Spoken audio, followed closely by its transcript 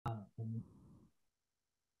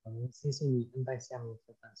我们谢谢你恩待下面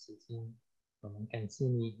这段时间，我们感谢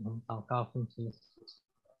你，我们祷告奉主耶稣。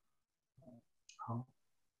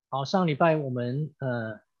好，上礼拜我们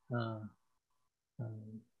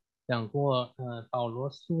讲过保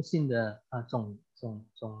罗书信的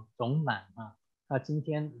总览啊。那今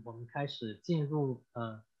天我们开始进入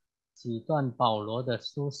几段保罗的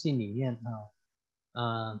书信里面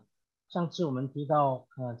啊。上次我们提到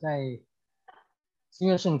在新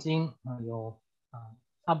约圣经有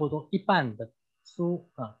差不多一半的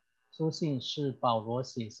书信是保罗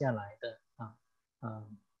写下来的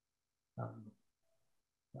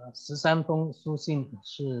13封书信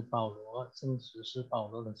是保罗证实是保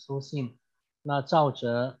罗的书信。那照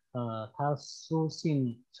着他书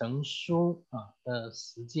信成书的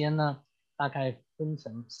时间呢，大概分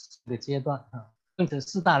成4个阶段分成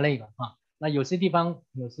4大类了那有些地方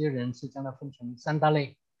有些人是将它分成3大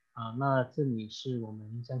类那这里是我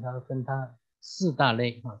们将它分它4大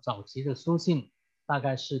类早期的书信大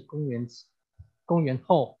概是公元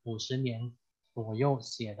后50年左右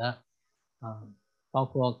写的包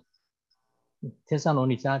括帖撒罗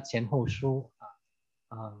尼迦前后书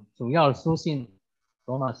主要的书信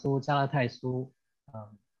罗马书、加拉太书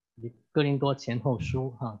哥林多前后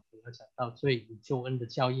书主要讲到罪与救恩的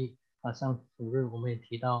教义上主日我们也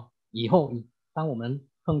提到以后当我们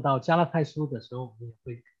碰到加拉太书的时候，我们也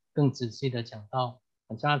会更仔细的讲到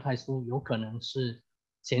加拉太书有可能是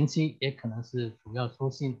前期，也可能是主要书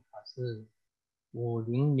信是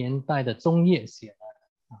50年代的中叶写的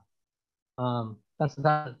但是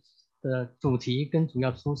它的主题跟主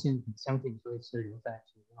要书信很相近，所以是留在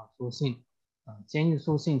主要书信监狱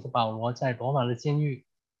书信是保罗在罗马的监狱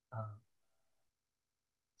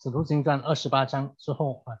使徒行传28章之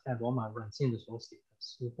后在罗马软禁的所写的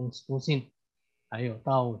4封书信，还有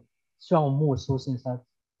到教牧书信是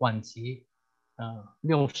晚期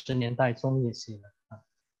60年代中叶写的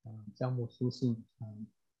教牧书信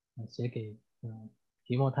写给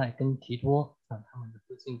提摩太跟提多他们的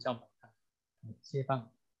书信教导他接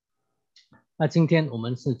棒。那今天我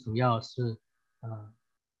们是主要是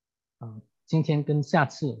今天跟下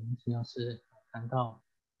次我们主要是谈到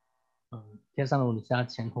帖撒罗尼迦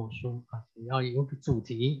前后书主要有个主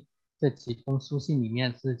题，这几封书信里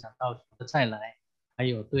面是讲到主的再来，还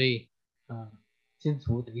有对基督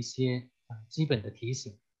徒的一些基本的提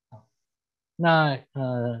醒那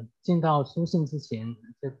进到书信之前，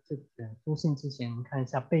书信之前我们看一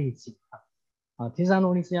下背景帖撒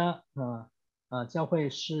罗尼迦教会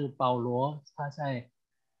是保罗他在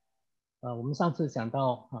我们上次讲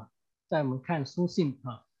到在我们看书信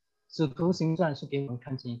使徒行传是给我们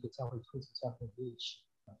看见一个教会初期教会的历史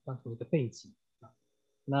算出一个背景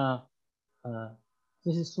那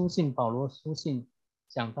这些书信保罗书信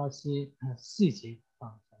讲到一些细节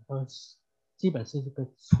讲到基本是这个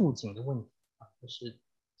处境的问题就是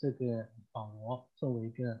这个保罗作为一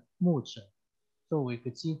个牧者，作为一个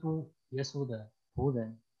基督耶稣的仆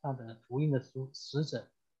人，他的福音的使者，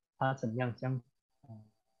他怎么样将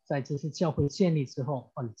在这些教会建立之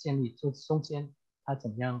后或者建立中间他怎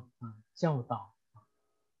么样教导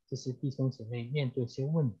这些弟兄姐妹面对一些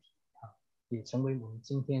问题也成为我们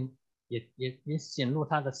今天也显露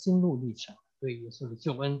他的心路历程，对耶稣的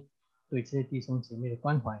救恩，对这些弟兄姐妹的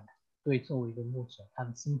关怀，对作为一个牧者他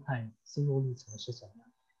的心态心路历程是怎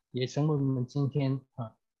样，也成为我们今天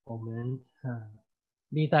我们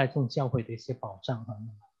历代众教会的一些保障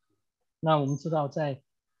那我们知道在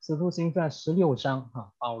使徒行传16章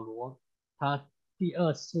保罗他第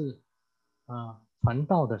2次传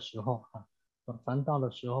道的时候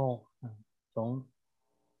从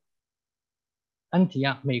安提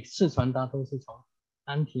亚每次传道都是从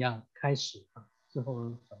安提亚开始之后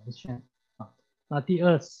转一圈那第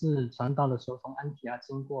2次传道的时候从安提亚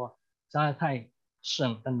经过加拉太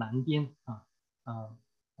省的南边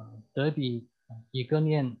德比以哥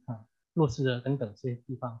念路斯德等等这些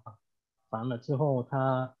地方完了之后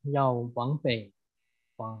他要往北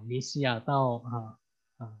往尼西亚到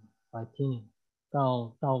白汀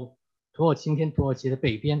到土耳其的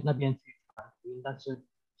北边那边去传福音，但是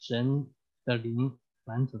神的灵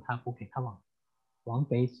拦阻他，不给他往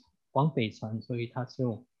北传，所以他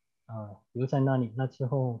就留在那里。那之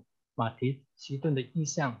后马提奇顿的意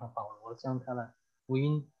象保罗将他的福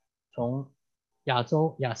音从亚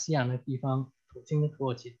细亚那地方今天土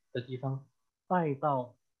耳其的地方带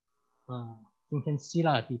到今天希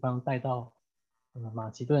腊的地方，带到马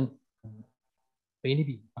其顿腓立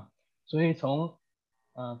比所以从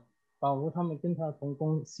保罗他们跟他同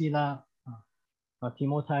工希拉提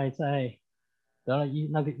摩太在得了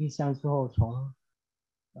那个意象之后，从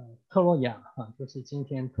特洛亚就是今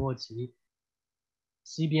天土耳其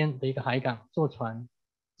西边的一个海港坐船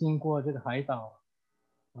经过这个海岛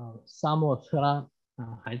沙漠特拉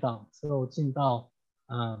海岛之后进到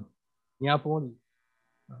尼亚波里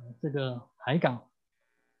这个海港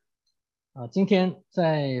今天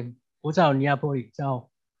不叫尼亚波里，叫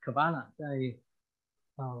可巴纳，在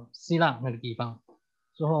希腊那个地方，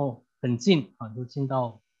之后很近就进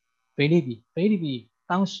到腓立比。腓立比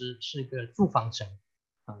当时是个驻防城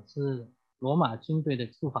是罗马军队的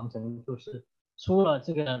驻防城，就是出了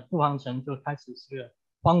这个驻防城就开始是个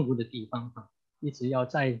荒芜的地方一直要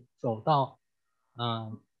再走到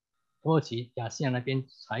土耳其亚细亚那边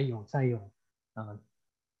再有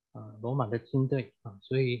罗马的军队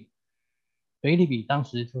所以腓立比当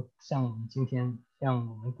时就像我们今天，像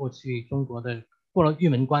我们过去中国的过了玉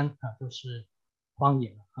门关就是荒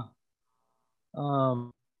野了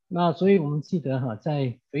那所以我们记得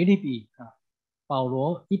在腓立比保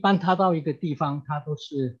罗一般他到一个地方，他都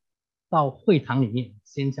是到会堂里面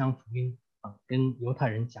先将福音跟犹太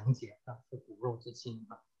人讲解是骨肉之亲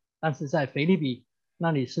但是在腓立比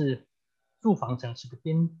那里是驻防城，是个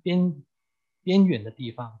边远的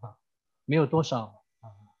地方没有多少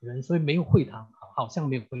人，所以没有会堂好像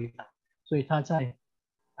没有会堂，所以他在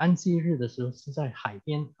安息日的时候是在海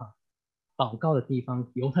边祷告的地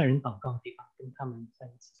方，犹太人祷告的地方，跟他们在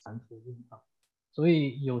一起传福音所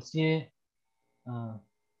以有些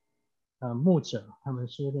牧者他们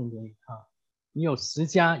是认为你有10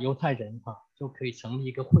家犹太人就可以成立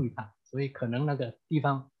一个会堂，所以可能那个地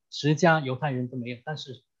方10家犹太人都没有，但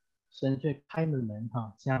是神却开了门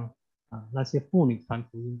向那些妇女传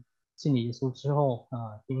福音，信耶稣之后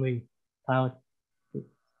因为他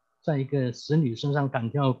在一个使女身上赶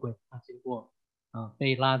掉鬼结果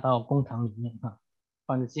被拉到公堂里面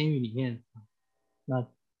放在监狱里面那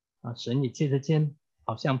神也借着间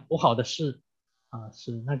好像不好的事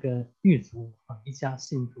使那个狱卒一家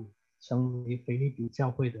信主，成为腓立比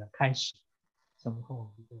教会的开始，成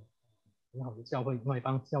后一个很好的教会，外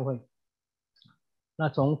邦教会。那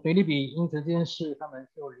从腓立比因着这件事，他们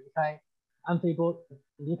就离开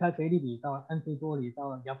腓立比到安菲波里，到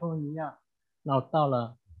了亚波罗尼亚，然后到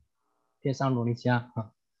了帖撒罗尼迦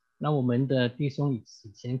那我们的弟兄以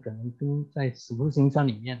前可能都在使徒行传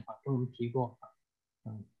里面跟我们提过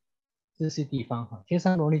这些地方帖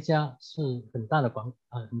撒罗尼迦是很大的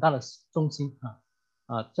很大的中心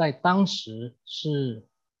在当时是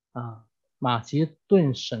马其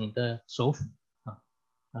顿省的首府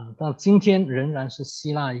到今天仍然是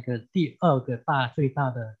希腊一个第2个最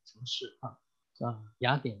大的城市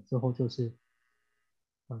雅典之后就是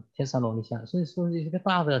帖撒罗尼迦，所以说是一个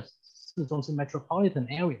大的市中心 metropolitan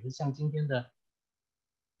area， 是像今天的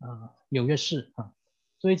纽约市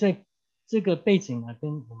所以在这个背景呢，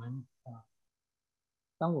跟我们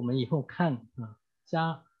当我们以后看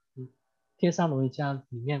帖撒罗尼迦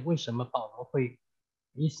里面为什么保罗会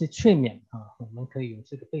一些劝勉我们可以有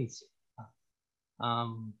这个背景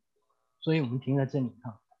所以我们停在这里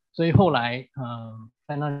所以后来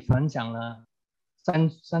在那里传讲了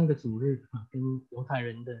三个主日跟犹太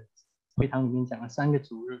人的会堂里面讲了3个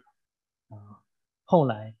主日后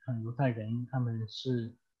来犹太人他们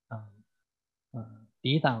是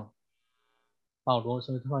抵挡保罗，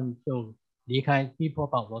所以他们就离开，逼迫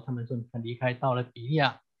保罗，他们就离开到了比利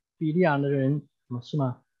亚。比利亚的人是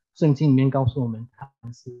吗？圣经里面告诉我们，他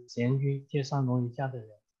们是咸于帖撒罗尼迦的人，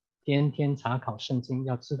天天查考圣经，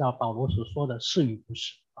要知道保罗所说的是与不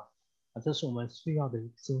是这是我们需要的一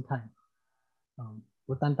个心态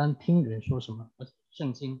不单单听人说什么，而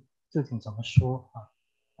圣经究竟怎么说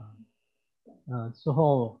之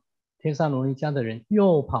后帖撒罗尼迦的人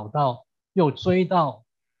又追到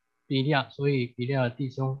比利亚，所以比利亚的弟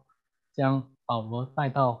兄将保罗带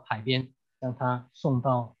到海边，将他送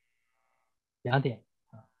到雅典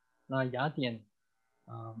那雅典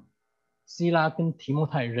希拉跟提摩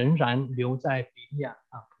太仍然留在比利亚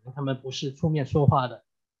可能他们不是出面说话的，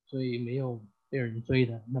所以没有被人追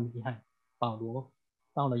的那么厉害。保罗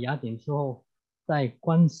到了雅典之后，在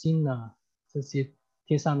关心这些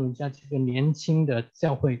帖撒罗尼迦这个年轻的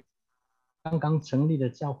教会，刚刚成立的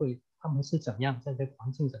教会，他们是怎样，在这个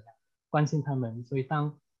环境怎样关心他们。所以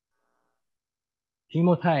当提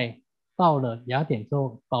摩太到了雅典之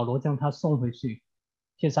后，保罗将他送回去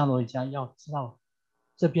帖撒罗尼迦，要知道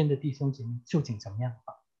这边的弟兄姐妹究竟怎么样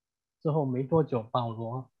之后没多久，保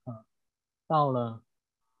罗到了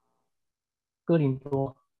哥林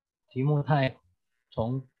多，提摩太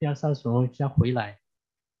从帖撒罗尼迦回来，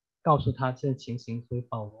告诉他这情形，所以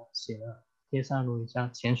保罗写了帖撒罗尼迦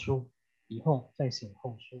前书，以后再写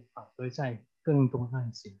后书所以在哥林多那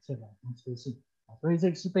里写这2封书信所以这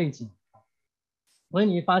个是背景所以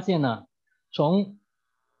你发现呢，从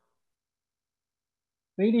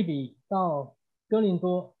腓立比到哥林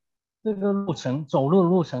多这个路程，走路的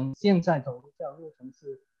路程，现在走路下的路程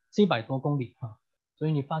是700多公里啊，所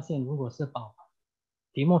以你发现如果是把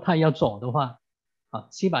提莫太要走的话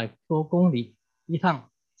，700多公里一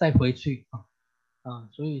趟再回去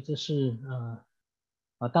所以这是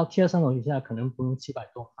到帖撒罗尼迦可能不用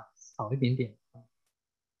700多少一点点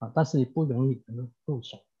但是不容易入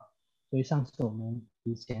手所以上次我们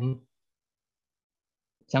以前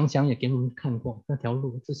讲也给我们看过那条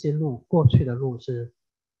路，这些路过去的路是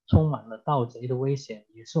充满了盗贼的危险、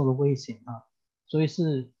野兽的危险所以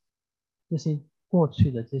是这些过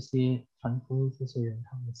去的这些传福音这些人，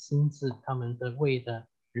他们的心智，他们的为的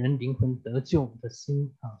人灵魂得救的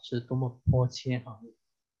心是多么迫切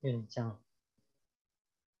有点像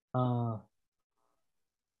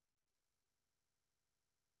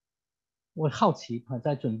我好奇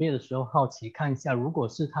在准备的时候好奇看一下，如果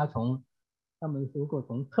是他们如果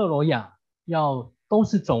从特罗亚要都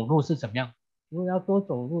是走路是怎么样？如果要多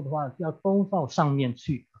走路的话，要都到上面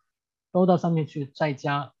去，再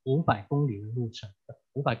加500公里的路程。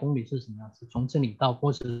500公里是什么样？是从这里到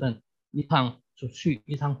波士顿一趟出去，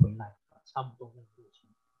一趟回来，差不多那个路程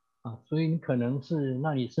所以你可能是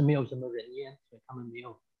那里是没有什么人烟，所以他们没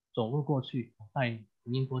有走路过去，带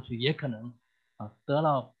福音过去，也可能得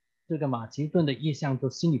到这个马其顿的意向，就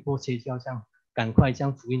心里迫切，就要赶快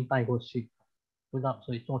将福音带过去，不知道，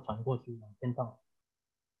所以坐船过去2天到。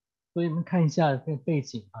所以我们看一下这个背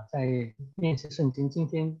景在练习圣经，今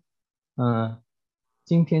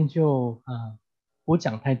天就不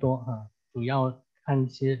讲太多主要看一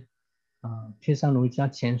些帖撒罗尼迦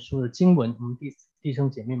前书的经文，我们弟兄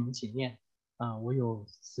姐妹们一起念我有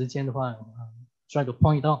时间的话抓个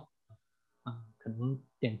point out 可能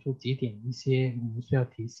点出几点一些我们需要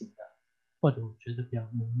提醒的，或者我觉得比较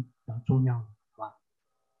重要的，好吧？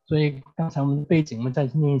所以刚才我们的背景，我们再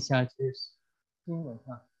念一下这些经文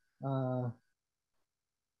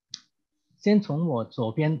先从我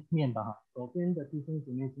左边念吧左边的弟兄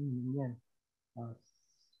姐妹请你们念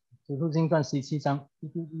使徒行传17章第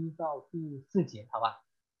1到第4节，好吧？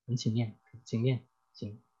我们请念，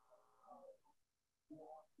请。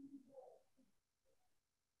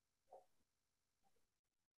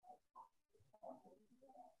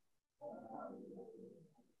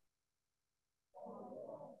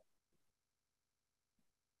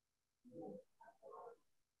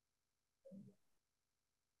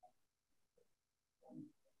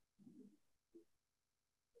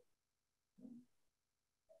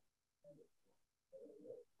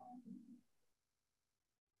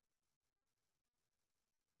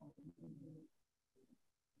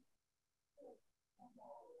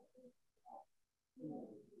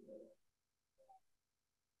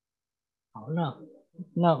好，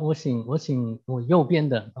那我请我右边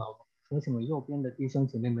的弟兄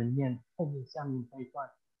姐妹们念后面下面这一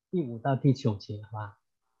段第5到第9节，好吧？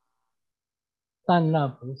但那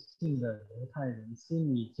不信的犹太人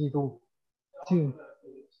心里嫉妒，就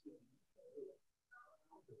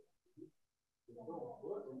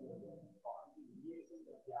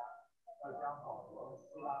要将保罗、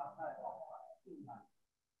希拉带到进来，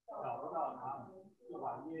找不到他们，就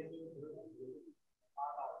把耶稣和主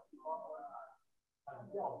发到地方官来，喊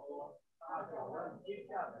叫说：“那小人天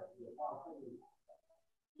下的也报这里，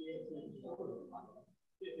耶稣收留他们。”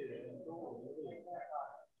这些人都我们会害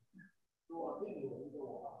怕，说这里人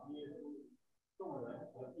做耶稣，众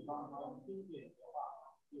人和地方官听见这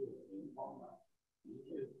话，就惊慌了，一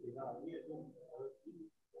切提到耶稣和基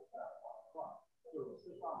督的谎话，就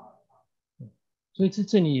释放了。所以在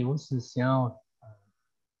这里我只想要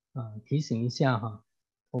提醒一下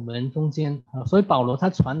我们中间所以保罗他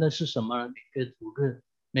传的是什么？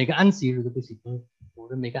每个安息日对不起，我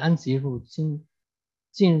的每个安息日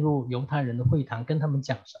进入犹太人的会堂，跟他们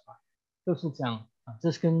讲什么？就是讲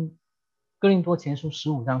这是跟哥林多前书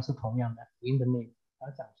15章是同样的福音的内容。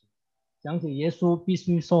他讲解耶稣必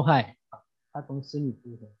须受害他从死里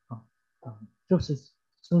复活就是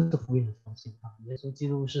福音的中心耶稣基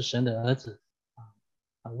督是神的儿子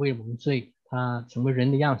为我们罪，他成为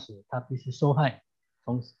人的样式，他必须受害，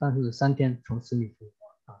但是3天从死里复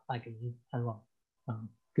活带给我们盼望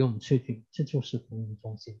给我们确定，这就是福音的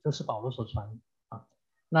中心，这是保罗所传的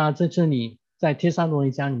那在这里，在帖撒罗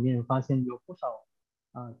尼迦里面发现有不少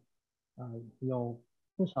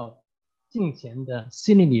敬虔的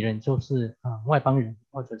希利尼人，就是外邦人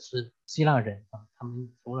或者是希腊人他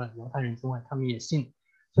们除了犹太人之外，他们也信。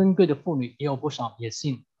尊贵的妇女也有不少也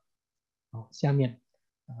信。好，下面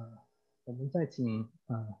我们再请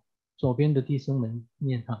左边的弟兄们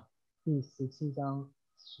念第17章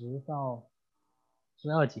10到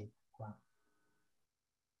12节，好吧？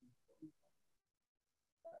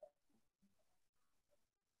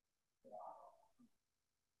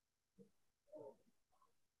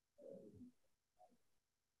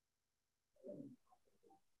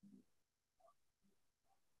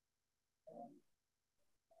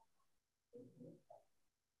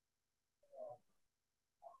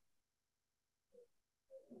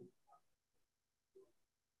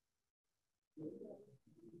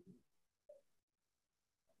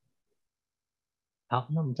好，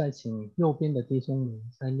那我们再请右边的弟兄们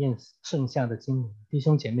再念剩下的经文，弟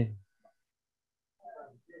兄姐妹。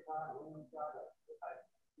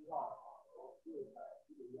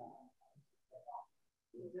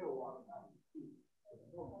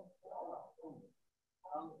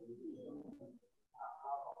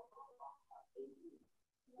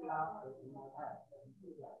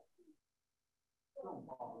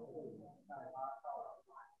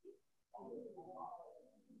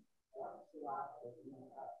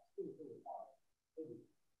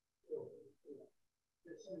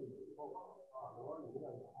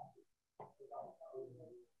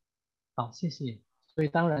好，谢谢。所以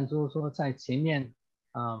当然就是说，在前面，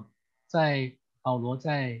在保罗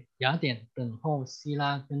在雅典等候希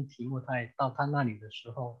拉跟提莫太到他那里的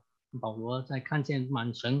时候，保罗在看见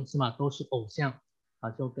满城是吗，都是偶像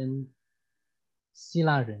就跟希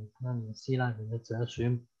腊人那里希腊人的哲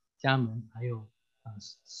学家们，还有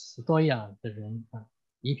斯多亚的人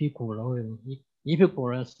伊皮古罗人，伊皮古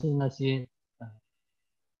罗是那些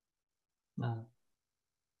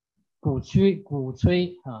鼓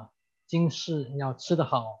吹今世要吃得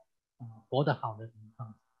好活得好的人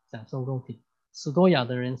享受肉体。斯多亚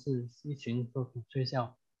的人是一群都鼓吹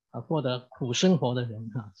要过得苦生活的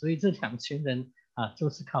人所以这两群人就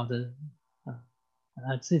是靠着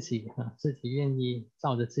自己愿意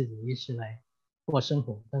照着自己的意识来过生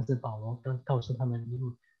活。但是保罗告诉他们，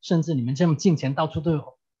甚至你们这么敬虔，到处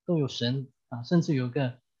都有神甚至有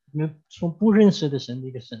个你们说不认识的神的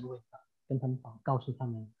一个神位跟他们告诉他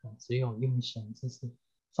们只有一位神，这是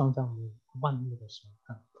创造万物的神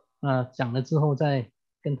讲了之后，再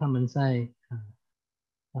跟他们在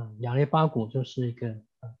亚列巴谷就是一个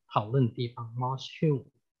讨论地方 Marsh Hill，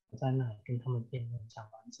 在那里跟他们辩论，讲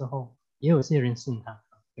完之后，也有些人信他。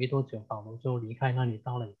没多久，保罗就离开那里，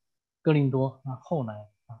到了哥林多。那后来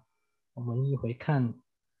我们一回看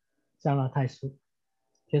加拉太书、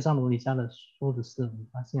帖撒罗尼迦的书的事，我们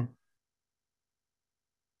发现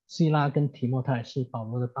希拉跟提莫太是保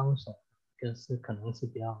罗的帮手，一个是可能是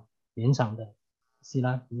比较年长的，希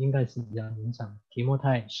拉应该是比较年长的，提莫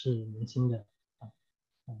太是年轻的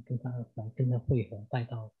跟他会合，带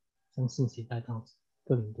到将信息带到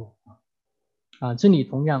哥林多这里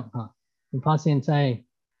同样你发现在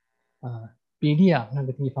比利亚那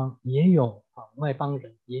个地方也有外邦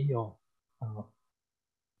人，也有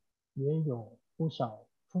不少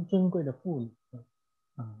尊贵的妇女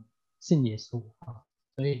信耶稣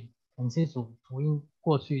所以感谢主，福音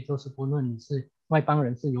过去就是不论你是外邦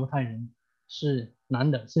人是犹太人是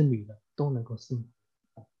男的是女的都能够信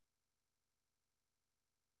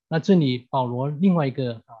那这里保罗另外一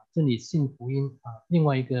个这里信福音另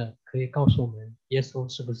外一个可以告诉我们耶稣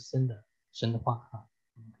是不是真的神的话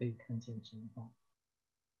我们可以看见神的话。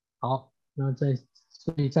好，那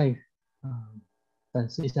所以再展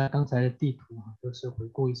示一下刚才的地图就是回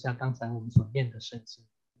顾一下刚才我们所念的圣经。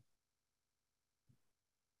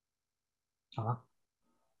好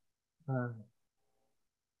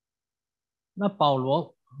那保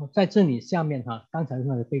罗在这里下面刚才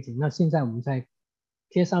那个背景，那现在我们在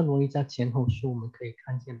帖撒罗尼迦前后书，我们可以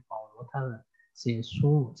看见保罗他的写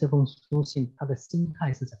书这封书信，他的心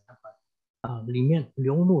态是怎样的里面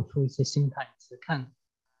流露出一些心态，只看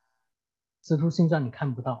使徒信传你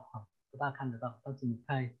看不到不大看得到，但是你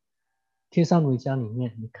在帖撒罗尼迦里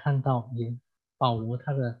面，你看到保罗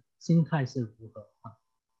他的心态是如何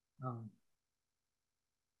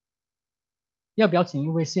要不要请一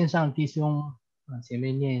位线上弟兄前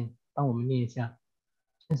面帮我们念一下？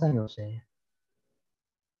线上有谁？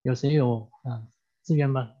有谁有资源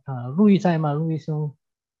吗？陆毅在吗？陆毅兄，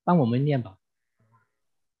帮我们念吧。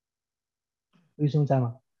陆毅兄在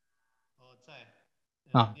吗？在。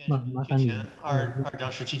麻烦你。二章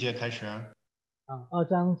17节开始。2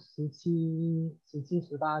章17、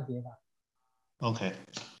18节吧。OK。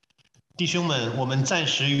弟兄们，我们暂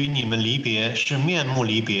时与你们离别，是面目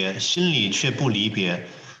离别，心里却不离别。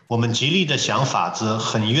我们极力的想法子，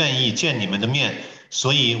很愿意见你们的面，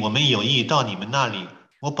所以我们有意到你们那里。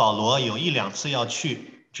我保罗有1、2次要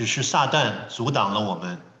去，只是撒旦阻挡了我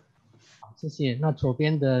们。好，谢谢。那左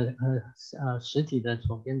边的实体的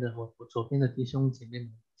左边的我左边的弟兄姐妹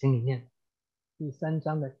们，请你念第3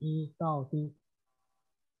章的1到第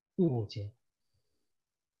5节。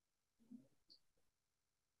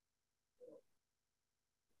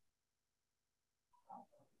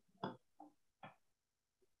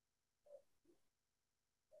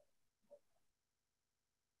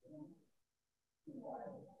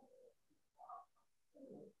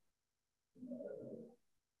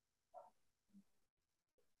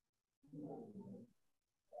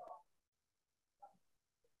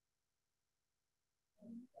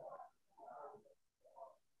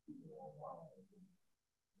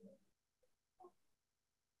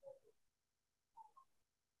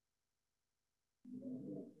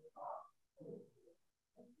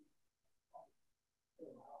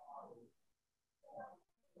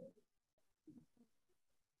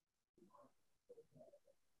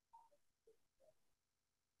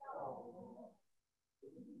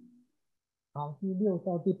好，第6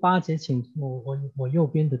到第8节，请我右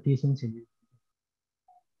边的弟兄姐妹。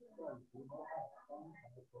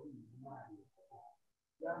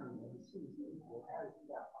将你们信心和爱心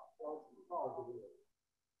的好消息告诉我，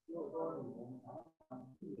就说你们常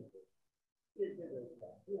常记得，切切的想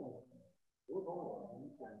念我们，如同我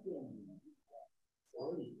们想念你们一样。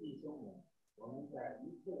所以弟兄们，我们在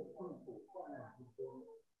一切痛苦患难之中，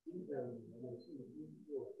因着你们的信心，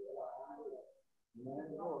就得了安慰。你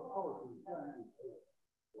们若靠主站立得稳，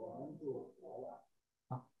我们就得了。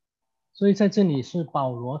好，所以在这里是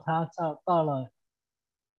保罗他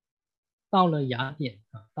到了雅典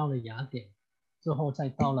啊，到了雅典之后，再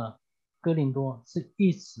到了哥林多，是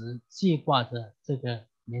一直记挂着这个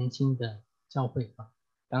年轻的教会啊，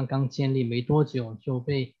刚刚建立没多久就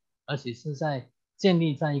被，而且是建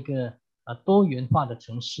立在一个多元化的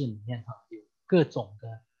城市里面啊，有各种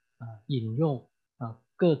的引诱啊，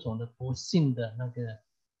各种的不幸的那个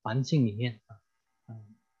环境里面啊，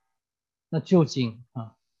那究竟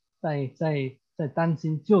啊，在担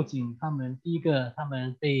心究竟第一个他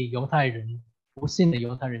们被不信的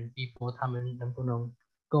犹太人逼迫，他们能不能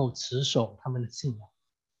够持守他们的信仰？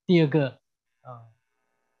第二个，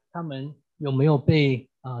他们有没有被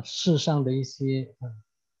世上的一些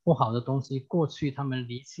不好的东西，过去他们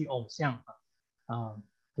离弃偶像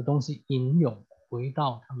的东西引诱回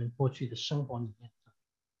到他们过去的生活里面？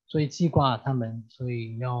所以记挂他们，所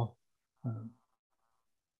以要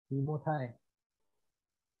提摩太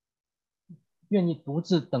愿意独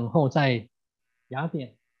自等候在雅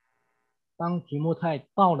典。当提摩太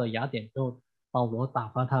到了雅典之后，保罗打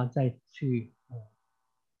发他再去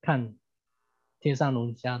看帖撒罗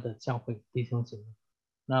尼迦的教会弟兄姐妹。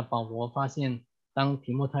那保罗发现，当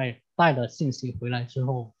提摩太带了信息回来之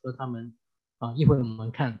后，说他们一会我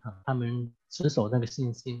们看他们持守那个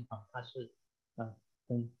信心他是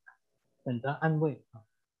等着安慰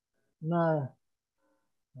那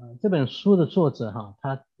这本书的作者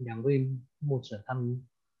他2位牧者他们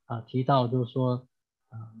提到就是说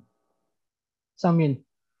上面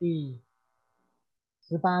第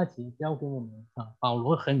18节教给我们保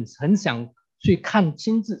罗很想去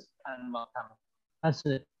亲自看他们，但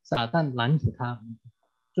是撒旦拦阻他，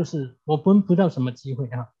就是我不知道什么机会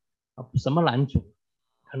什么拦阻，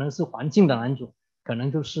可能是环境的拦阻，可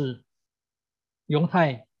能就是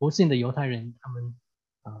不信的犹太人他们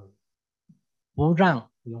不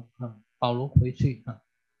让保罗回去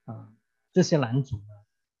这些拦阻呢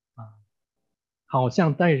好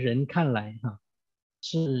像在人看来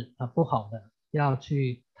是不好的，要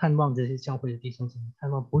去探望这些教会的弟兄姐妹，探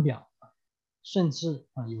望不了甚至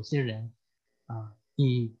有些人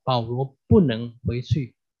以保罗不能回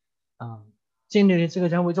去建立了这个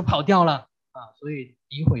教会就跑掉了所以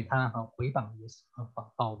诋毁他毁谤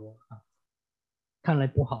保罗看来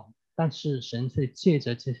不好，但是神却借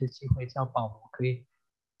着这些机会，叫保罗可以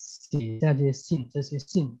写下这些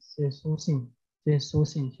书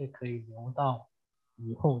信却可以留到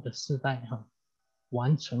以后的世代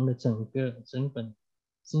完成了整本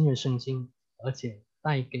新约圣经，而且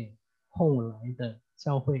带给后来的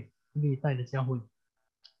教会历代的教会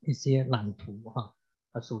一些蓝图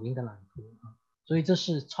属灵的蓝图所以这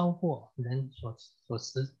是超过人所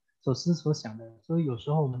思所想的。所以有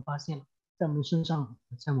时候我们发现，在我们身上，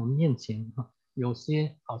在我们面前有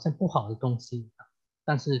些好像不好的东西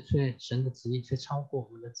但是神的旨意却超过我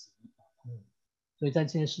们的旨意所以在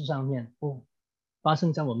这件事上面发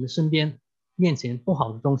生在我们身边面前不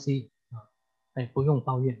好的东西不用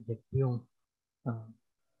抱怨，也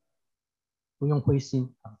不用灰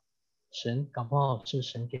心神搞不好是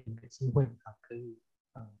神给你的机会可以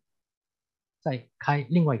再开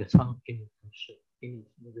另外一个窗给你服侍，给你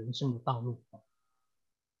人生的道路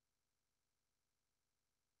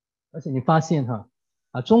而且你发现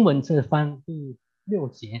中文这翻第6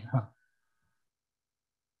节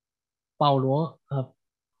保罗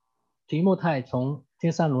提摩太从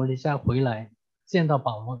帖撒罗尼迦回来，见到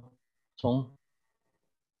保罗从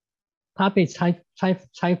他被拆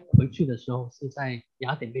回去的时候，是在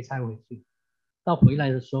雅典被拆回去，到回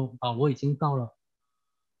来的时候，保罗已经到了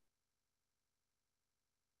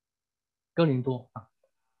哥林多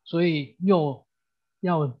所以又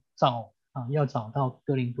要找到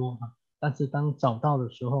哥林多但是当找到的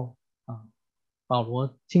时候保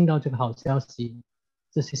罗听到这个好消息，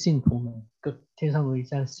这些信徒们天上有一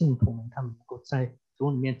家信徒们，他们能够在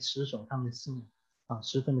主里面持守他们的信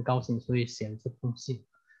十分的高兴，所以写了这封信。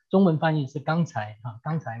中文翻译是刚才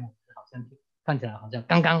刚才我们好像看起来好像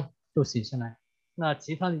刚刚就写下来，那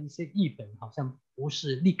其他的一些译本好像不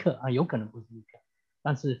是立刻有可能不是立刻，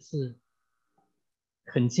但是是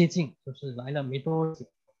很接近，就是来了没多久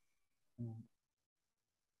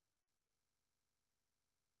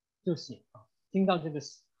就写啊，听到这个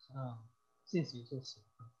信息就写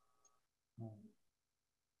啊。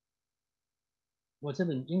我这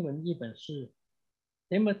本英文译本是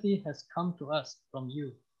Timothy has come to us from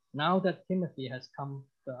you. Now that Timothy has come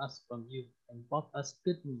to us from you and brought us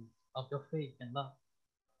good news of your faith and love.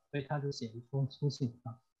 所以他就写一封书信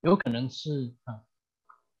啊，有可能是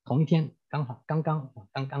同一天刚好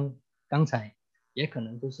刚才，也可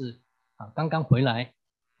能就是刚刚回来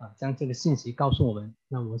将这个信息告诉我们，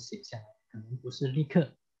那我写下来，可能不是立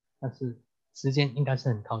刻，但是时间应该是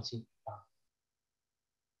很靠近啊。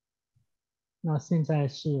那现在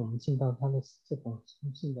是我们进到他的这封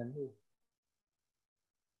书信的内容。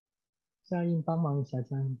夏印帮忙一下，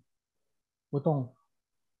这样不动。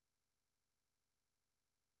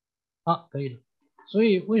好，可以了。所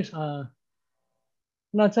以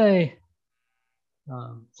那在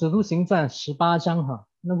使徒行传18章哈，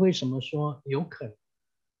那为什么说有可能？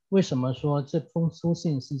为什么说这封书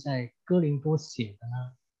信是在哥林多写的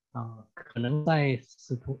呢？可能在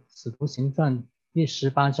使徒行传第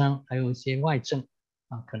18章还有一些外证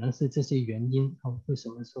可能是这些原因为什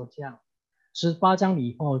么说这样？18章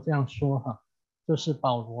以后这样说哈，就是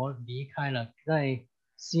保罗离开了在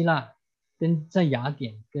希腊跟在雅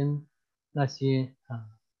典跟那些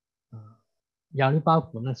亚利巴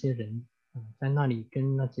古那些人在那里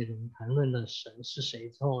跟那些人谈论了神是谁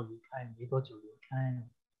之后离开，没多久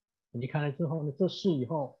离开了之后呢，这事以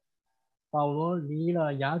后，保罗离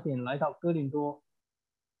了雅典来到哥林多，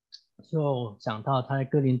就讲到他在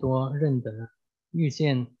哥林多遇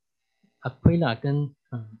见阿奎拉跟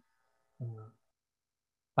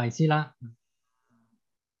百基拉，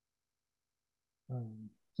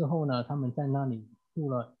之后呢，他们在那里住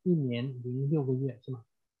了1年零6个月，是吗？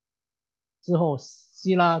之后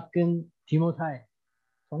希拉跟提摩太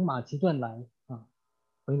从马其顿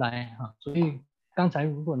回来所以刚才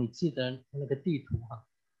如果你记得那个地图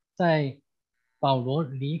在保罗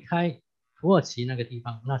离开土耳其那个地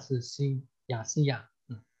方，那是亚细亚，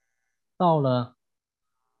到了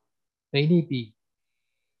腓立比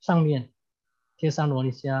上面，帖撒罗尼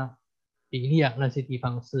迦、比利亚那些地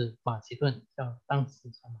方是马其顿，当时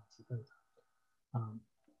叫马其顿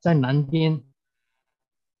在南边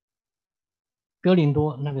哥林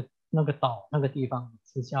多那个岛那个地方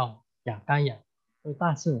是叫亚该亚，所以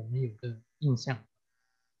大致我们有个印象。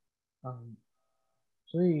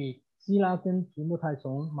所以希拉跟提摩太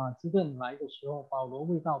从马其顿来的时候，保罗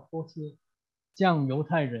为到波斯，向犹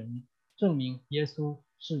太人证明耶稣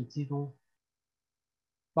是基督。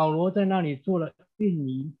保罗在那里做了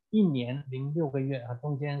1年零6个月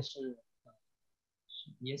中间是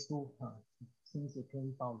耶稣亲自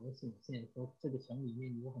跟保罗显现说这个城里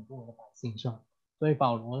面有很多我的百姓是吧？所以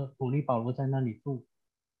鼓励保罗在那里做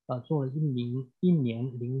了一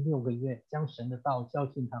年零6个月，将神的道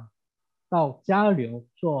教训他们。到加流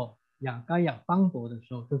做亚该亚邦伯的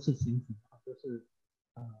时候，就是行主就是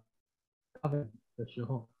的时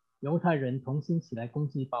候，犹太人同心起来攻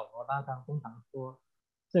击保罗，拉他公堂说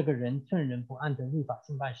这个人趁人不按着律法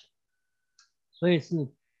敬拜神。所以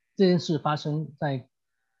是这件事发生在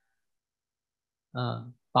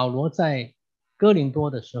保罗在哥林多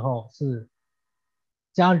的时候，是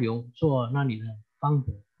加流做那里的邦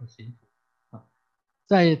伯和巡抚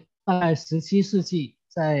在大概17世纪，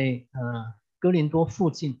在哥林多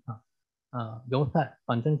附近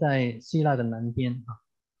反正在希腊的南边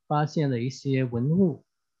发现了一些文物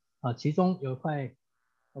其中有一块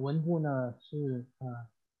文物呢是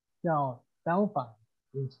叫 Delphi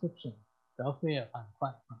inscription 德菲尔板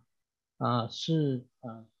块是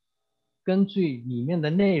根据里面的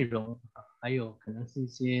内容还有可能是一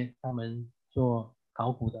些他们做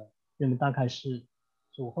考古的，认为大概是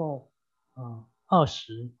主后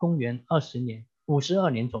公元20年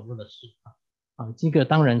52年左右的事这个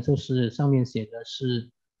当然就是上面写的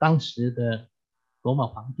是当时的罗马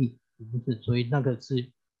皇帝名字，所以那个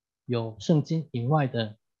是有圣经以外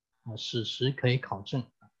的史实可以考证。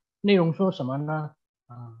内容说什么呢？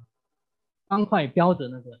方块标的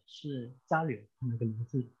那个是加柳那个名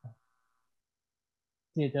字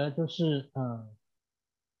写的就是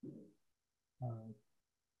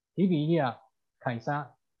提比利亚凯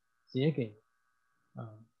撒写给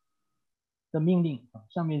的命令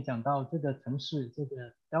上面讲到这个城市，这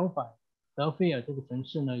个德菲尔这个城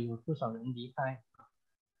市呢有多少人离开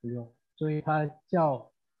使用，所以他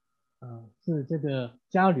叫是这个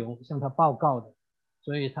加流向他报告的，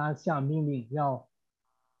所以他下命令要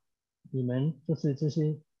你们就是这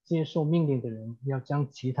些接受命令的人，要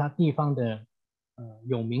将其他地方的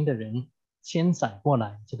有名的人迁徙过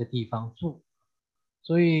来这个地方住。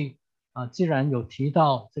所以既然有提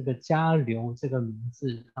到这个加流这个名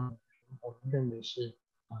字，我们认为是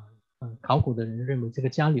考古的人认为这个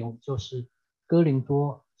迦流就是哥林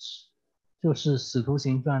多，就是使徒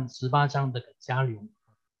行传18章的迦流。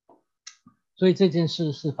所以这件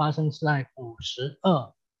事是发生在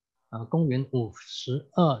公元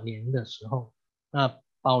52年的时候。那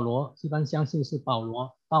保罗一般相信是保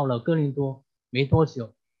罗到了哥林多没多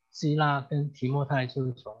久，希拉跟提摩太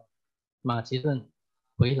就从马其顿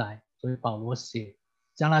回来，所以保罗写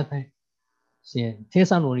帖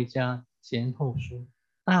撒罗尼迦前后书，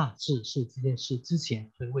大致是这件事之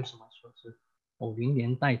前。所以为什么说是50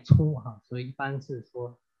年代初所以一般是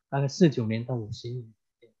说大概49年到51年。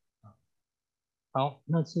好，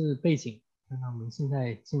那是背景。那我们现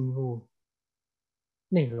在进入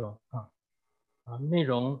内容内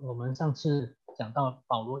容我们上次讲到，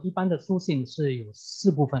保罗一般的书信是有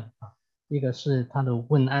4部分一个是他的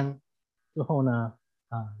问安，之后呢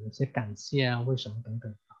有些感谢为什么等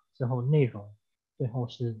等之后内容，最后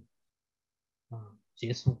是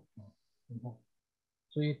结束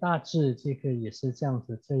所以大致这个也是这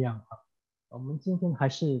样我们今天还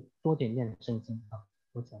是多点念圣经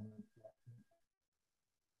我讲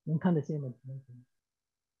能看得见的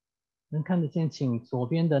能看得见，请左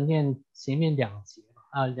边的念前面2节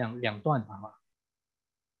两段好吗？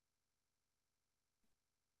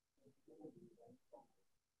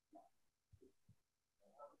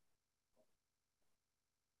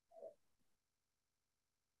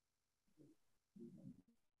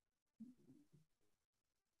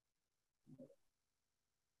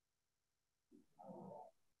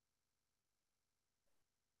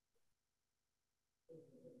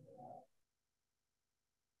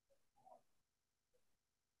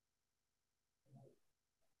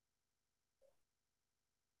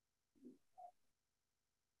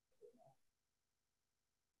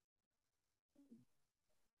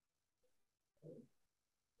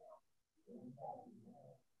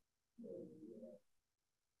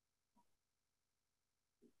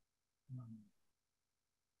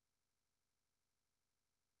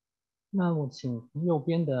那我请右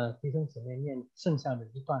边的弟兄姐妹念剩下的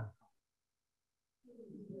一段。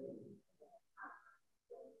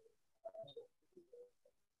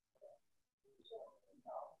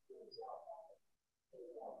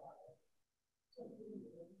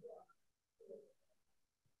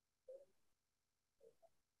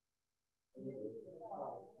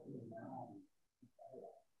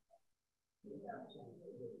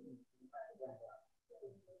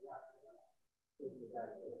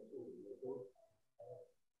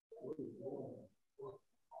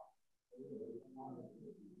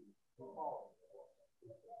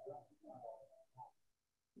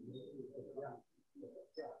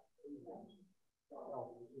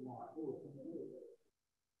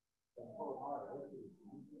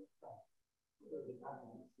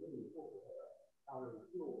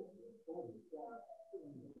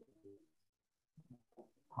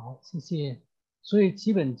好，谢谢。所以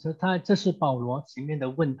基本这是保罗前面的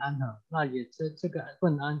问安那也这个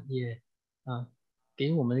问安也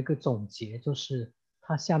给我们一个总结，就是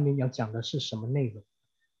他下面要讲的是什么内容。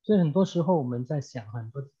所以很多时候我们在想，很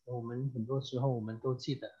多时候我们都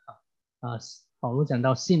记得保罗讲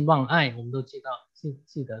到信望爱，我们都记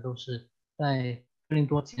得都是在哥林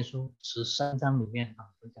多前书13章里面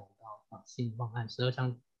有讲到信望爱，12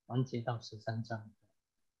章完结到13章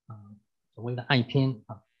所谓的爱篇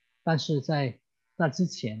但是在那之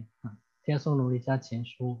前帖撒罗尼迦前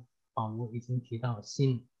书保罗已经提到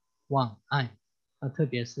信望爱，特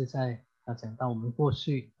别是在讲到我们过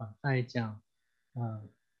去在讲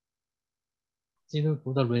基督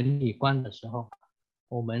徒的伦理观的时候，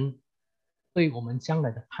我们对我们将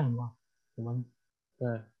来的盼望，我们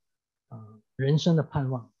的人生的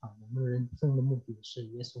盼望我们人生的目的是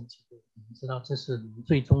耶稣基督。我们知道这是我们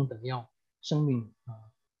最终的生命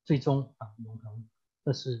最终永恒，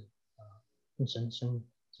这是神的生命。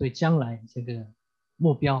所以将来这个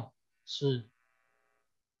目标是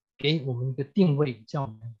给我们一个定位，叫我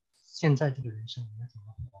们现在这个人生要怎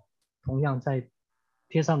么活。同样在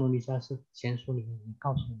帖撒罗尼迦前书里面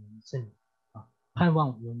告诉我们这里盼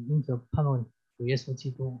望我们因着盼望主耶稣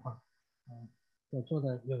基督所做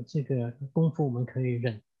的有这个功夫，我们可以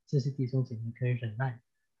忍，这些弟兄姐妹可以忍耐，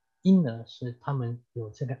因而是他们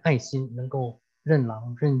有这个爱心，能够任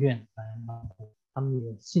劳任怨他们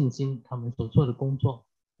有信心，他们所做的工作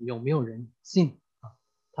有没有人信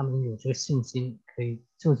他们有这个信心，可以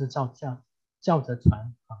就是照着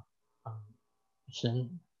传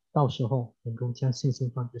神到时候能够将信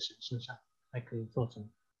心放在神身上，还可以做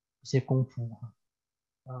成一些功夫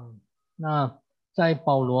那在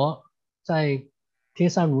保罗在帖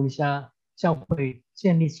撒罗尼迦教会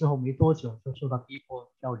建立之后没多久，就受到逼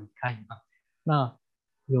迫要离开那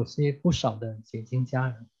有些不少的解经家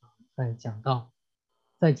人在讲到，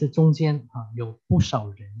在这中间有不少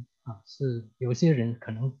人是有些人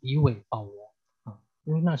可能诋毁保罗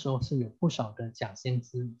因为那时候是有不少的假先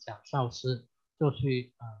知、假教师，就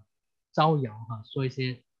去招摇说一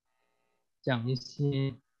些讲一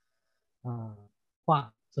些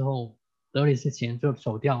话之后得了一些钱就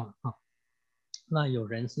走掉了那有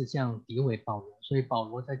人是这样诋毁保罗，所以保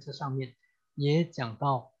罗在这上面也讲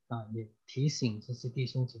到也提醒这些弟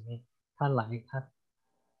兄姐妹，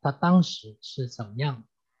他当时是怎么样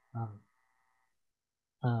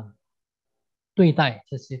对待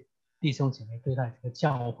这些弟兄姐妹，对待这个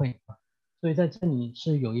教会所以在这里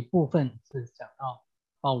是有一部分是讲到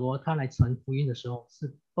保罗他来传福音的时候，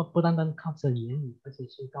是不单单靠着言语，而且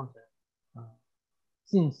是靠着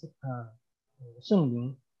圣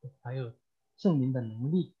灵，还有圣灵的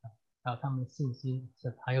能力还有他们的信心，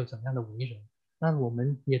还有怎样的为人。那我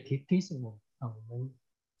们也提醒我们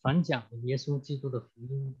传讲耶稣基督的福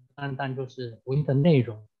音，单单就是福音的内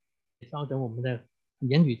容，也照着我们的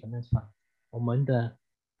言语怎么传，我们的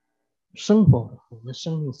生活，我们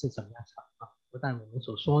生命是怎么样传不但我们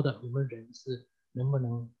所说的，我们人是能不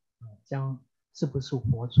能是不是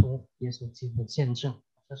活出耶稣基督的见证，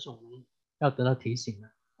这是我们要得到提醒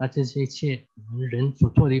的。那这些一切我们人所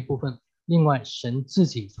做的一部分，另外神自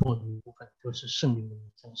己做的一部分，就是圣灵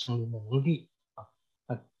的能力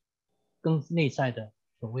更内在的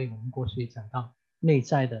所谓我们过去讲到内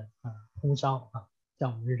在的呼召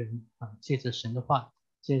叫我们人借着神的话，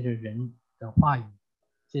借着人的话语，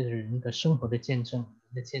借着人的生活的见证，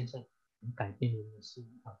人的见证能改变人的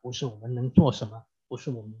心不是我们能做什么，不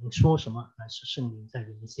是我们能说什么，而是圣灵在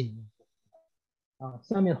人的心里面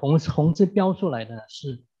下面红字标出来的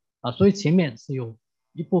是所以前面是有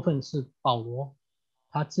一部分是保罗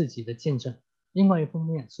他自己的见证，另外一方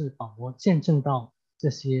面是保罗见证到这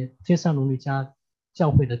些帖撒罗尼迦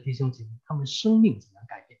教会的弟兄姐妹，他们生命怎样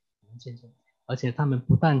改变，有见证，而且他们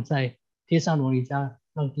不但在帖撒罗尼迦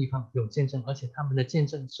那个地方有见证，而且他们的见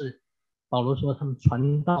证是保罗说他们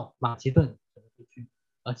传到马其顿这个地区，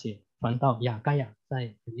而且传到亚该亚，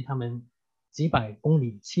在离他们几百公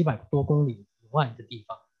里、700多公里以外的地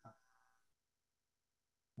方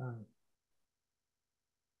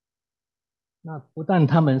那不但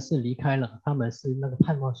他们是离开了，他们是那个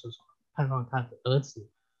盼望是什么？盼望他的儿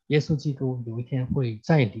子耶稣基督有一天会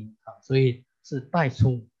再临所以是带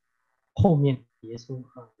出后面耶稣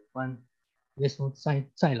有关耶稣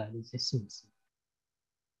再来的一些信息。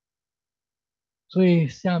所以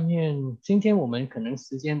下面今天我们可能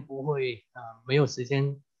时间不会没有时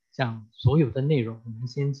间讲所有的内容，我们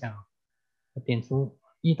先讲点出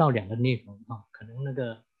1到2个内容可能那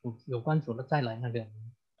个有关主的再来那个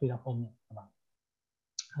推到后面，好吧？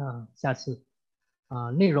下次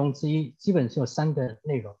内容之一基本是有3个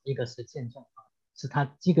内容，一个是见证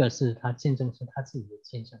一个是他见证是他自己的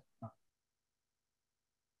见证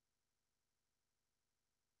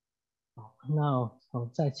好，那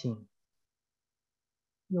再请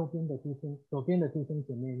右边的弟兄，左边的弟兄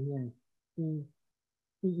姐妹念第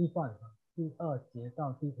1段第2节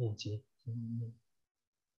到第5节。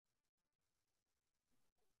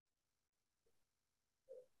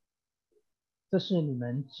这是你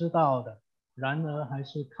们知道的，然而还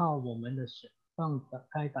是靠我们的神放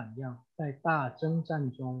开胆量，在大征战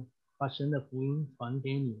中把神的福音传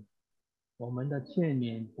给你们。我们的劝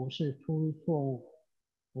勉不是出于错误，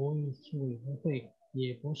不是污秽，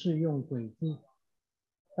也不是用诡计。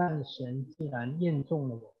但神既然验中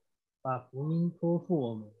了我，把福音托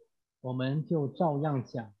付我们就照样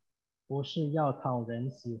讲，不是要讨人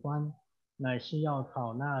喜欢，乃是要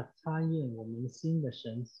讨那察验我们心的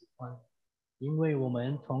神喜欢。因为我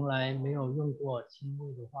们从来没有用过轻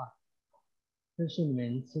微的话，这是你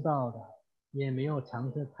们知道的，也没有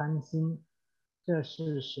藏着贪心，这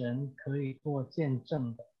是神可以做见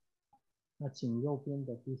证的。那请右边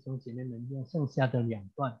的弟兄姐妹们念剩下的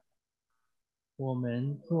2段。我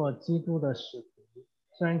们做基督的使徒，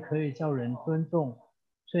虽然可以叫人尊重，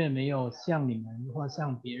却没有向你们或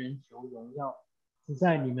向别人求荣耀，只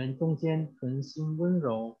在你们中间存心温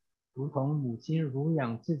柔，如同母亲乳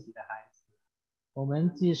养自己的孩子。我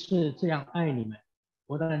们既是这样爱你们，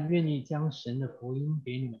不但愿意将神的福音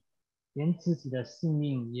给你们，连自己的性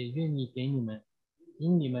命也愿意给你们，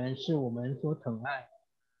因你们是我们所疼爱。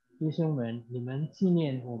弟兄们，你们纪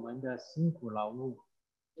念我们的辛苦劳碌，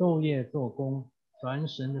昼夜做工，传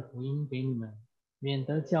神的福音给你们，免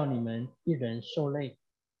得叫你们一人受累。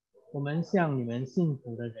我们向你们信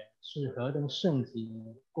服的人是何等圣洁、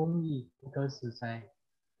公义、不可死哉！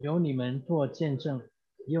有你们做见证，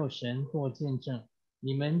也有神做见证，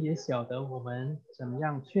你们也晓得我们怎么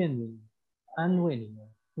样劝你们、安慰你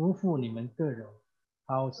们、嘱咐你们个人，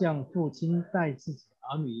好像父亲待自己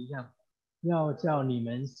儿女一样，要叫你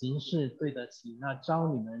们行事对得起那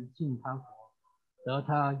招你们进他国得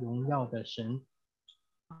他荣耀的神。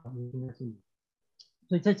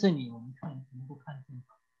所以在这里我们能够看见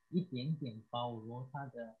一点点保罗他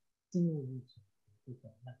的心路历程是怎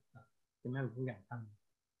么样荣耀他们。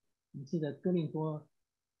你记得哥林多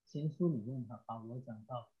前书里面保罗讲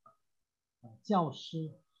到教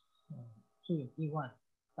师虽有亿万，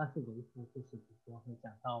但是为父就是不多，会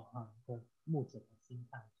讲到一个牧者的心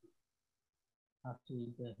态，它是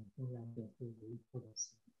一个很重要的是为父的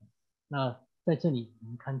心。那在这里我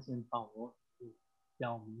们看见保罗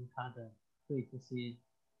表明他的对这些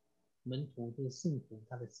门徒这些信徒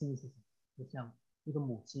他的心是什么，就像一个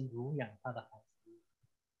母亲乳养他的孩子，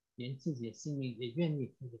连自己的性命也愿意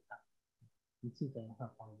付给他。你记得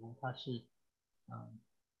保罗他是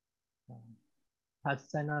他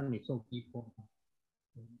在那里受逼迫，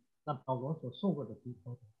那保罗所受过的逼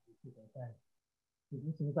迫，你记得在已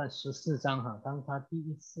经在14章当他第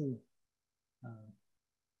一次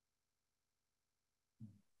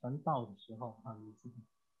传道的时候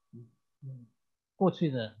过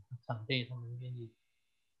去的长辈他们愿意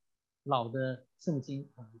老的圣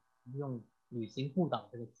经用旅行辅导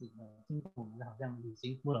这个字今天我们好像旅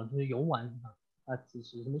行辅导就是游玩其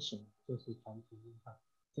实没什么，就是传福音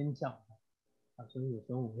宣教所以有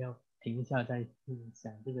时候我要停一下再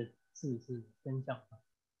想这个字是宣教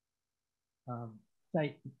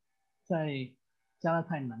在加拉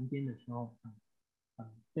太南边的时候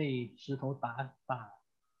被石头打，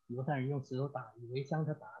犹太人用石头打，以为将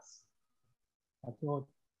他打死最后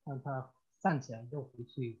让他站起来又回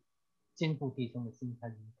去坚固弟兄的心才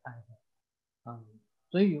离开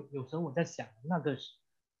所以有时候我在想那个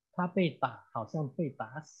他被打好像被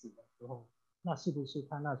打死的时候，那是不是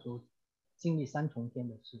他那时候经历3重天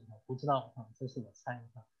的事不知道这是我猜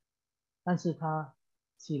但是他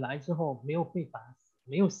起来之后没有被打死，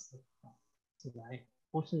没有死起来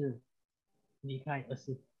不是离开，而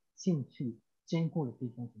是进去坚固的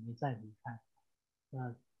弟兄姊妹再离开。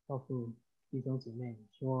那告诉弟兄姊妹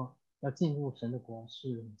说，要进入神的国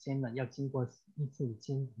是很艰难，要经过一次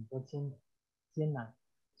很多艰难，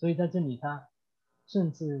所以在这里他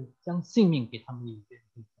甚至将性命给他们也愿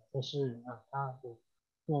意，这是他的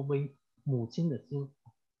作为母亲的心，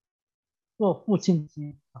做父亲的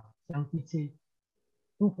心将一切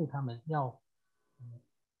祝福他们要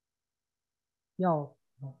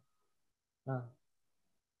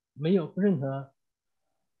没有任何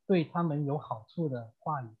对他们有好处的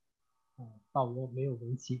话语保罗没有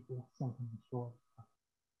人欺负，像他们说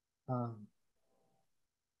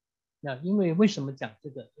因为为什么讲这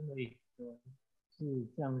个？因为是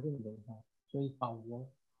这样认为所以保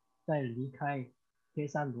罗在离开帖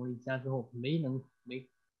撒罗尼迦之后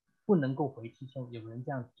不能够回去之后，有人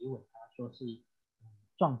这样提问他说是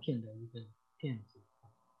撞骗的一个骗子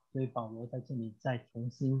所以保罗在这里再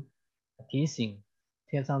重新提醒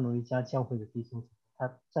帖撒罗尼迦教会的弟兄，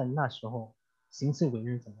他在那时候行事为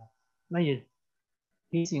人怎么样，那也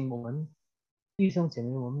提醒我们弟兄姐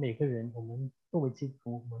妹，我们每个人，我们作为基督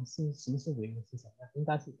徒，我们行事为人是怎么样，应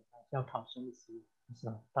该是怎么样，要讨神的喜悦，不是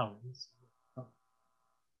讨人的喜悦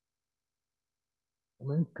我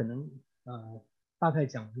们可能大概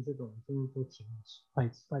讲完这种都挺快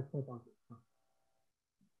到底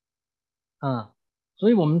所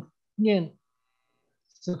以我们念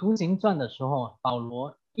使徒行传的时候，保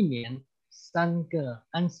罗1年3个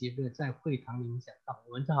安息日在会堂里面讲道，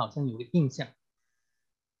我们就好像有个印象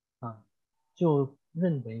就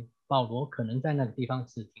认为保罗可能在那个地方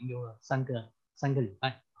只停留了3个礼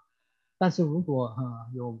拜，但是如果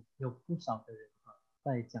有不少的人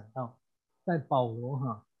在讲到，在保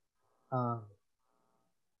罗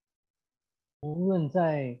无论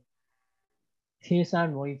在帖撒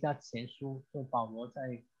罗尼迦前书，就保罗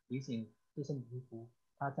在提醒这些门徒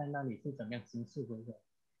他在那里是怎么样行事为人，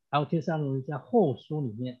还有帖撒罗尼迦后书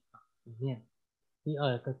里面第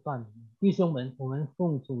2个段弟兄们，我们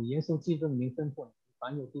奉主耶稣基督的名吩咐，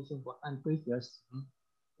凡有弟兄不按规矩而行，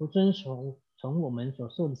不遵守从我们所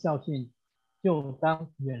受的教训，就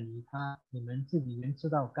当远离他。你们自己原知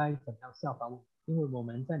道该怎样效法我，因为我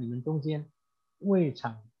们在你们中间未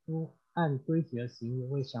尝不按规矩而行，也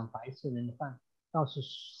未想白吃人的饭，倒是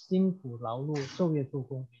辛苦劳碌，昼夜做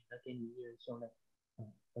工，免得给你一人受累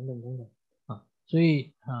等等等等所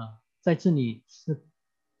以在这里是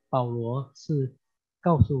保罗是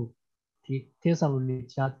告诉帖撒罗尼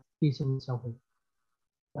迦弟兄教会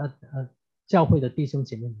教会的弟兄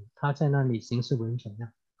姐妹们，他在那里行事为人怎么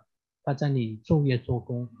样？他在那里昼夜做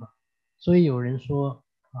工所以有人说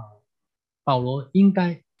保罗应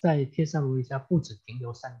该在帖撒罗尼迦不止停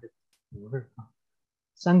留3个主日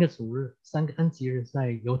3个主日、3个安息日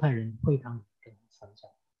在犹太人会堂里跟他传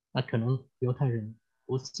讲，那可能犹太人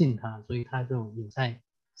不信他，所以他就也在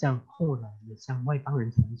向后来也向外邦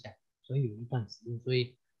人传讲，所以有一段时间，所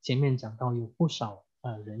以前面讲到有不少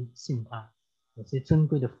人信他，有些尊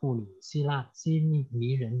贵的妇女，希利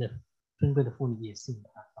尼人的尊贵的妇女也信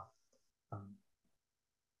他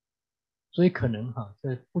所以可能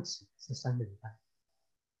这不止是3个礼拜。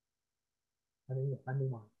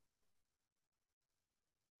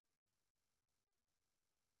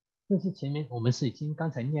这是前面我们是已经刚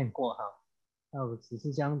才念过那我只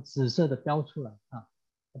是将紫色的标出来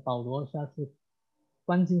保罗他是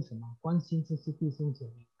关心什么？关心这些弟兄姐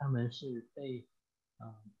妹，他们是被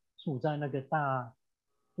处在那个大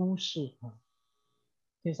都市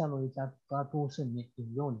帖撒罗尼迦大都市里面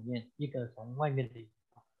引诱里面，一个从外面的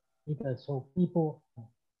一个受逼迫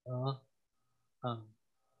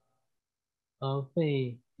而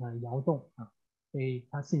被摇动被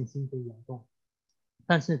他信心被摇动。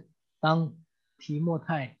但是当提摩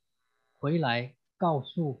太回来告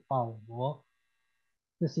诉保罗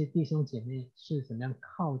这些弟兄姐妹是怎么样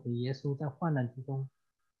靠着耶稣在患难之中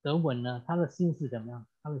得稳呢？他的心是怎么样？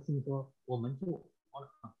他的心说我们就活了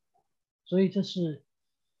所以这是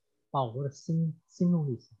保罗的心路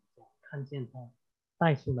历程，看见他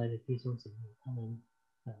带出来的弟兄姐妹他们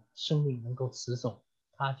生命能够持守，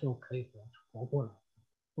他就可以活过来，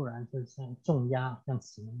不然就像重压像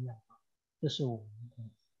死一样这是我们的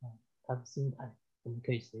他的心态，我们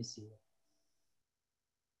可以学习的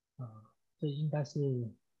这应该是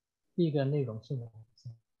第一个内容是我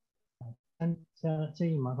这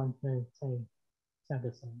一麻烦再下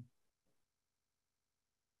个3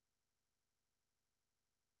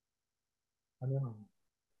好的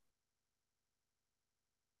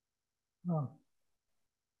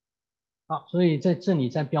好，所以在这里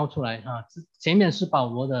再标出来前面是保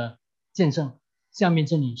罗的见证，下面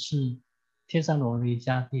这里是帖撒罗尼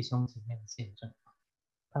迦弟兄姐妹的见证。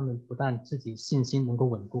他们不但自己信心能够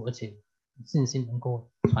稳固，而且信心能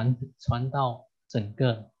够传到整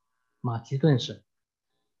个马其顿省，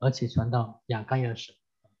而且传到亚该亚省，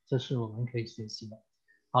这是我们可以学习的。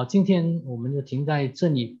好，今天我们就停在这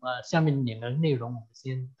里下面2个内容我们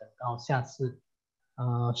先等到下次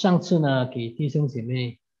上次呢给弟兄姐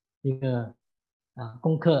妹一个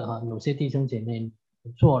功课有些弟兄姐妹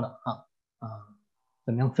做了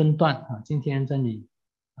怎么样分段今天这里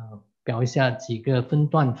表一下几个分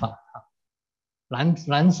段法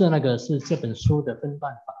蓝色那个是这本书的分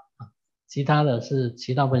段法其他的是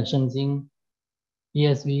其他本圣经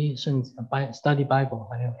ESV Study Bible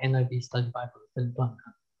还有 NIV Study Bible 的分段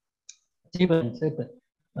基本这本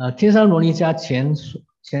帖撒罗尼迦前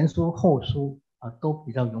书后书都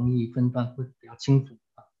比较容易分段，会比较清楚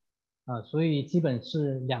所以基本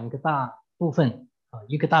是2个大部分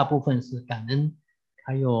一个大部分是感恩，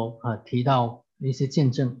还有提到一些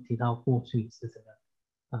见证，提到过去是怎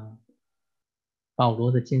么保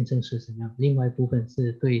罗的见证是怎么样，另外一部分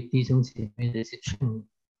是对弟兄姐妹的一些劝勉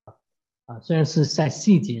虽然是在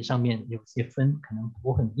细节上面有些分可能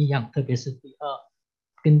不很一样，特别是第2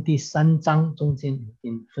跟第3章中间有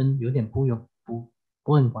点分，有点不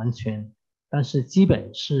很完全，但是基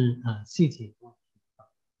本是细节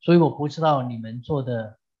所以我不知道你们做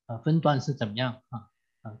的分段是怎么样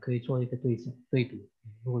可以做一个对比，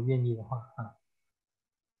如果愿意的话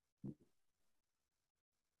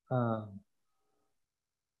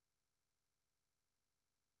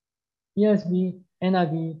ESV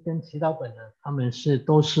NIV 跟其他本呢，他们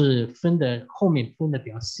都是后面分的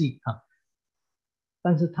比较细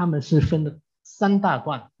但是他们是分的3大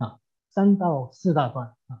段3到4大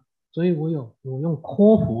段所以我用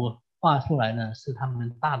括弧画出来呢，是他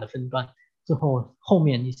们大的分段，之后后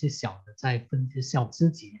面一些小的再分一些小枝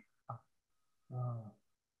节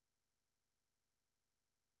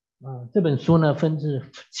这本书呢分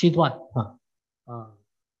至7段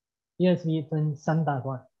ESV 分3大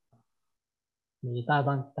段，每大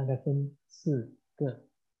段大概分4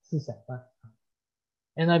小段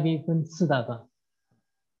NIV 分4大段，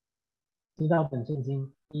其他本圣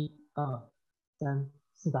经1、2、3、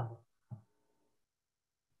4大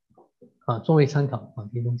段作为参考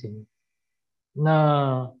弟兄姐妹。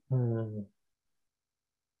那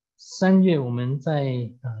3月我们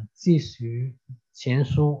在继续前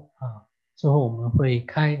书之后我们会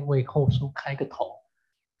为后书开个头，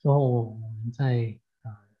之后我们再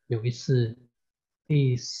有一次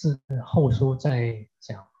第4后书再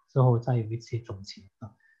讲，之后再有一次总结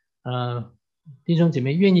弟兄姐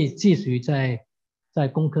妹愿意继续在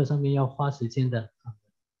功课上面要花时间的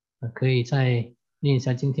可以再念一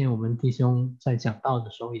下。今天我们弟兄在讲道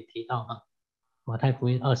的时候也提到，马太福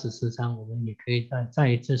音24章，我们也可以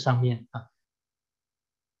在这上面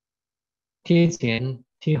贴前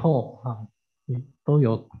贴后都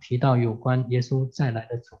有提到有关耶稣再来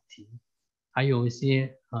的主题，还有一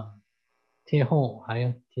些贴后还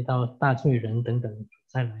有提到大罪人等等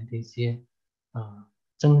再来的一些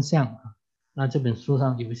真相那这本书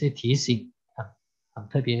上有一些提醒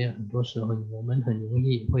特别很多时候我们很容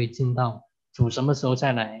易会进到主什么时候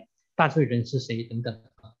再来，大罪人是谁等等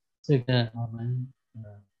这个我们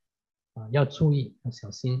要注意要小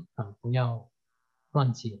心不要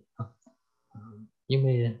乱解因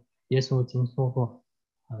为耶稣已经说过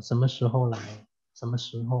什么时候来，什么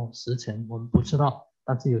时候时辰我们不知道，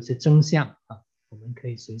但是有些真相我们可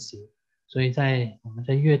以学习。所以在我们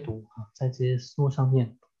在阅读在这些书上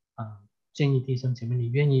面建议弟兄姐妹你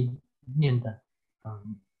愿意念的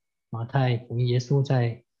马太福音耶稣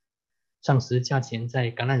在上十字架前在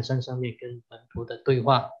橄榄山上面跟门徒的对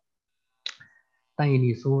话，但以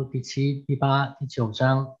理书第7、第8、第9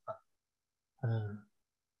章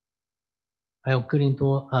还有哥林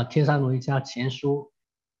多帖撒罗尼迦前书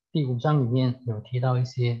第5章里面有提到一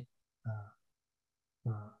些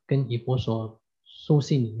跟以弗所书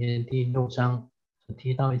信里面第6章有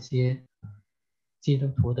提到一些基督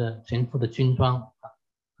徒的全副的军装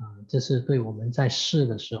这是对我们在试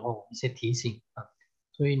的时候一些提醒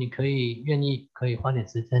所以你可以愿意可以花点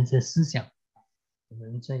时间这思想，我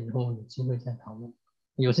们在以后有机会再讨论。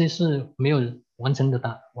有些是没有完全的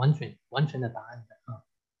完全的答案的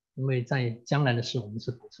因为在将来的事我们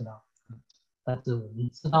是不知道但是我们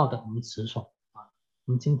知道的我们持守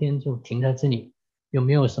我们今天就停在这里，有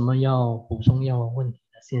没有什么要补充要问题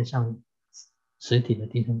的线上实体的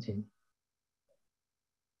弟兄姐妹？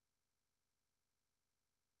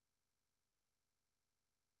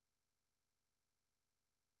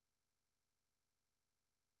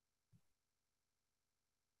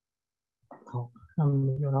好，那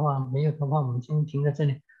没有的话，我们今天停在这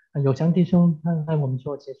里。有强弟兄，那我们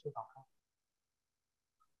做结束祷告。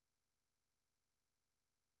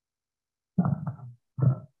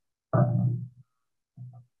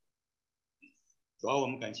主要我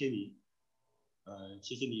们感谢你，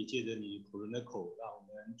谢谢你借着你仆人的口，让我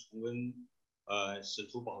们重温使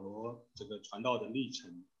徒保罗这个传道的历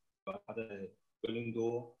程，他在哥林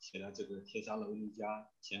多写了这个帖撒罗尼迦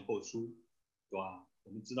前后书，是吧？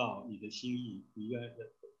我们知道你的心意，你愿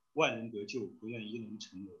万人得救，不愿一人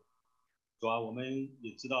沉沦，主啊，我们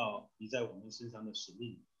也知道你在我们身上的使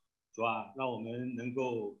命，主啊，让我们能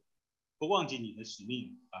够不忘记你的使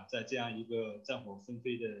命在这样一个战火纷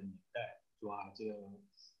飞的年代，主啊，这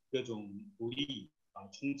各种不义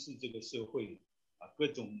充斥这个社会各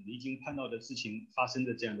种离经叛道的事情发生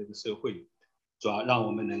的这样的一个社会，主啊，让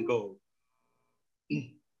我们能够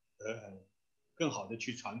更好的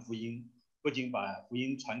去传福音，不仅把福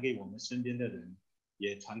音传给我们身边的人，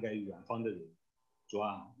也传给远方的人。主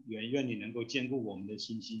啊，愿你能够坚固我们的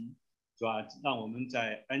信心，主啊，让我们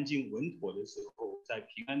在安静稳妥的时候，在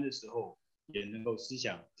平安的时候，也能够思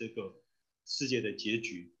想这个世界的结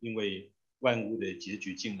局，因为万物的结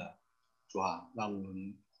局近了。主啊，让我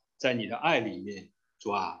们在你的爱里面，主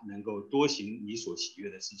啊，能够多行你所喜悦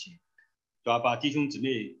的事情。主啊，把弟兄姊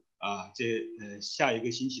妹下一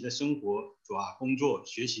个星期的生活，主啊，工作、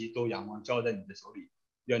学习都仰望交在你的手里，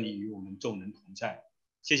愿你与我们众人同在。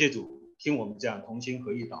谢谢主，听我们这样同心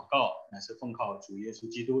合意祷告，乃是奉靠主耶稣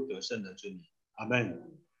基督得胜的尊名。阿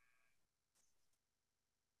门。